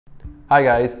Hi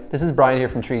guys, this is Brian here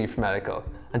from 3D for Medical,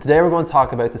 and today we're going to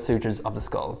talk about the sutures of the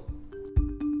skull.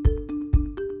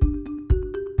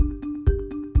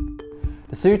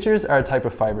 The sutures are a type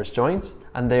of fibrous joint,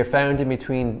 and they are found in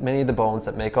between many of the bones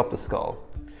that make up the skull.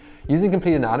 Using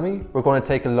complete anatomy, we're going to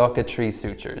take a look at 3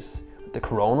 sutures: the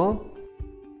coronal,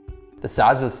 the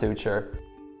sagittal suture,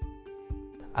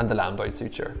 and the Lamboid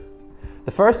suture.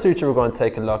 The first suture we're going to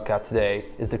take a look at today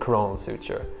is the coronal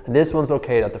suture, and this one's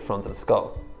located at the front of the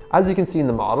skull. As you can see in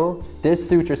the model, this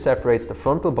suture separates the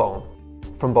frontal bone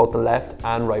from both the left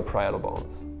and right parietal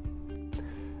bones.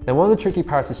 Now, one of the tricky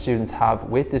parts that students have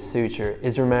with this suture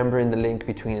is remembering the link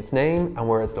between its name and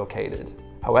where it's located.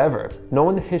 However,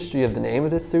 knowing the history of the name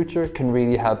of this suture can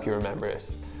really help you remember it.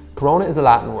 Corona is a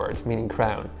Latin word meaning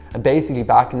crown, and basically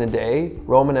back in the day,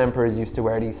 Roman emperors used to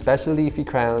wear these special leafy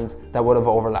crowns that would have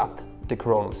overlapped the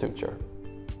coronal suture.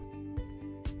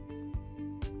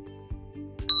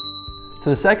 So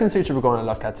the second suture we're going to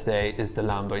look at today is the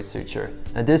Lamboid suture,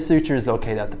 and this suture is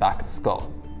located at the back of the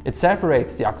skull. It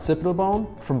separates the occipital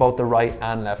bone from both the right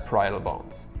and left parietal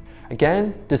bones.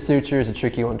 Again, this suture is a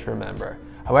tricky one to remember.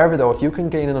 However though, if you can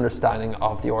gain an understanding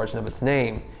of the origin of its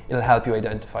name, it'll help you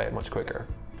identify it much quicker.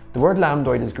 The word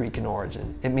lambdoid is Greek in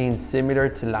origin. It means similar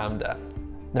to lambda.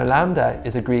 Now lambda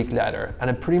is a Greek letter, and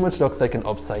it pretty much looks like an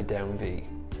upside down V.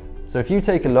 So if you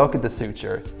take a look at the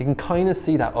suture, you can kind of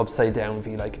see that upside down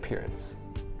V-like appearance.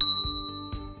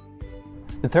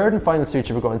 The third and final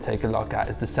suture we're going to take a look at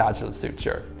is the sagittal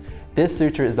suture. This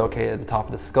suture is located at the top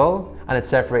of the skull, and it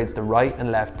separates the right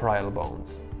and left parietal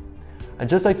bones. And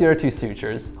just like the other 2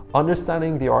 sutures,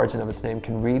 understanding the origin of its name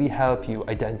can really help you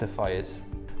identify it.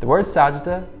 The word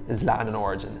sagitta is Latin in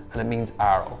origin, and it means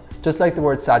arrow, just like the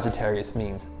word Sagittarius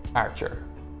means archer.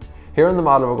 Here on the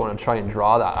model we're going to try and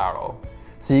draw that arrow.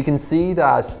 So you can see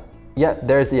that, yeah,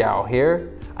 there's the arrow here,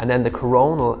 and then the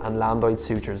coronal and Lamboid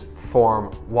sutures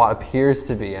form what appears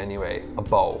to be, anyway, a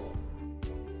bow.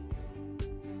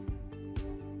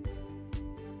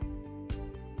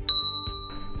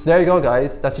 So there you go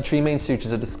guys, that's the 3 main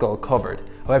sutures of the skull covered.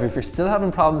 However, if you're still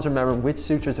having problems remembering which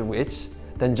sutures are which,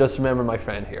 then just remember my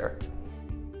friend here.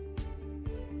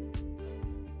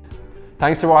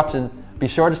 Thanks for watching. Be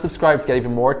sure to subscribe to get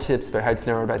even more tips about how to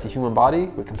learn about the human body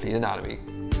with complete anatomy.